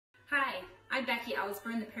Hi, I'm Becky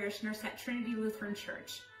Ellsburn, the parish nurse at Trinity Lutheran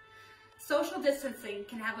Church. Social distancing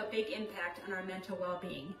can have a big impact on our mental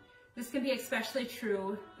well-being. This can be especially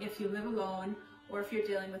true if you live alone or if you're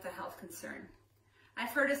dealing with a health concern.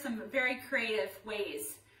 I've heard of some very creative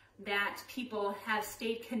ways that people have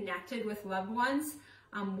stayed connected with loved ones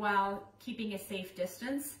while keeping a safe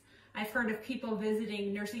distance. I've heard of people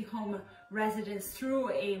visiting nursing home residents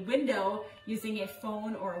through a window using a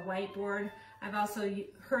phone or a whiteboard. I've also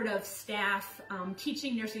heard of staff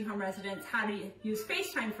teaching nursing home residents how to use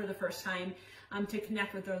FaceTime for the first time to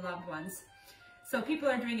connect with their loved ones. So people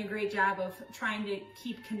are doing a great job of trying to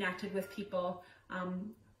keep connected with people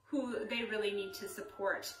who they really need to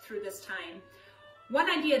support through this time. One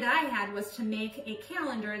idea that I had was to make a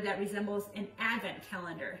calendar that resembles an Advent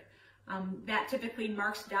calendar. That typically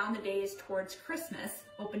marks down the days towards Christmas,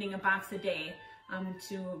 opening a box a day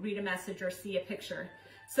to read a message or see a picture.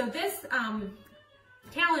 So this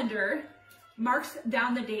calendar marks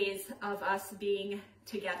down the days of us being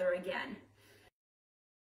together again.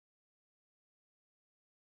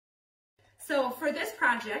 So for this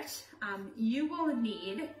project, you will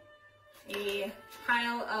need a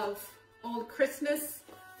pile of old Christmas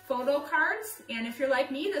photo cards, and if you're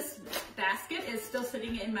like me, this basket is still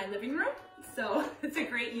sitting in my living room, so it's a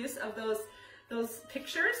great use of those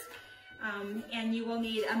pictures. And you will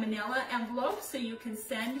need a manila envelope so you can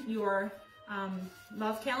send your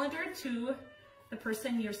love calendar to the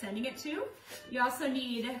person you're sending it to. You also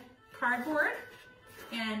need cardboard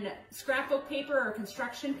and scrapbook paper or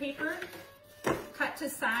construction paper cut to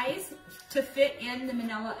size to fit in the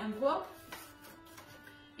manila envelope.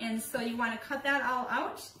 And so you want to cut that all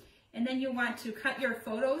out, and then you want to cut your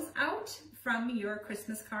photos out from your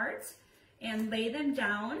Christmas cards and lay them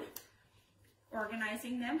down,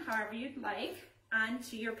 organizing them however you'd like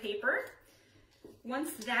onto your paper.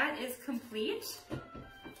 Once that is complete,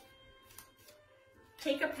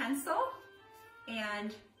 take a pencil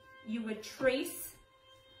and you would trace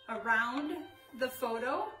around the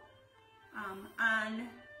photo on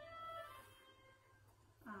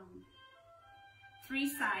 3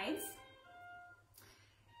 sides.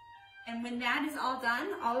 And when that is all done,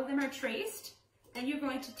 all of them are traced, then you're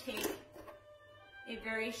going to take a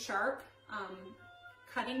very sharp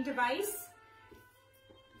cutting device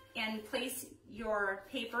and place your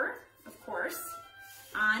paper, of course,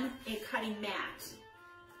 on a cutting mat.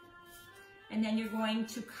 And then you're going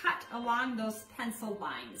to cut along those pencil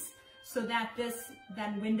lines so that this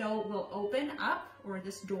then window will open up, or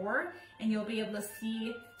this door, and you'll be able to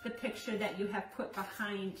see the picture that you have put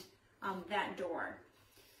behind that door.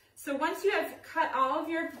 So once you have cut all of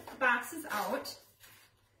your boxes out,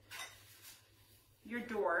 your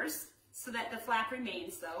doors, so that the flap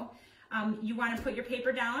remains though, you want to put your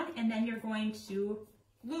paper down, and then you're going to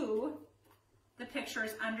glue the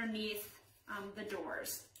pictures underneath the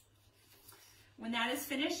doors. When that is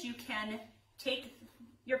finished, you can take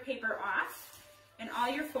your paper off, and all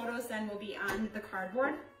your photos then will be on the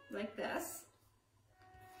cardboard like this.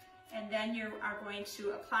 And then you are going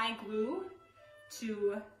to apply glue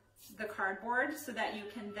to the cardboard so that you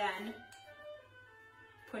can then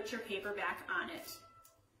put your paper back on it.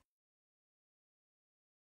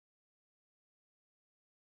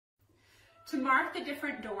 To mark the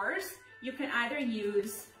different doors, you can either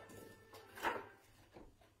use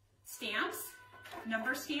stamps,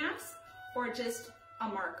 number stamps, or just a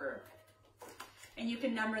marker. And you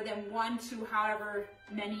can number them 1 to however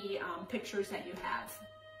many pictures that you have.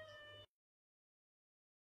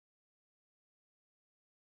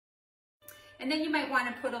 And then you might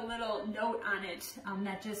want to put a little note on it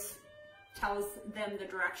that just tells them the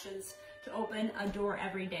directions to open a door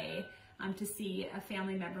every day to see a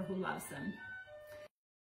family member who loves them.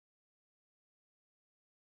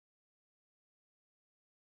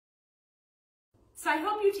 So I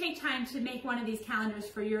hope you take time to make one of these calendars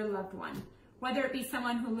for your loved one, whether it be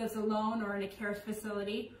someone who lives alone or in a care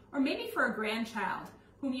facility, or maybe for a grandchild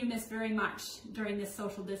whom you miss very much during this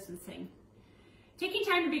social distancing. Taking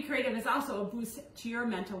time to be creative is also a boost to your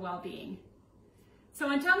mental well-being.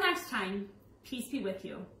 So until next time, peace be with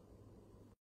you.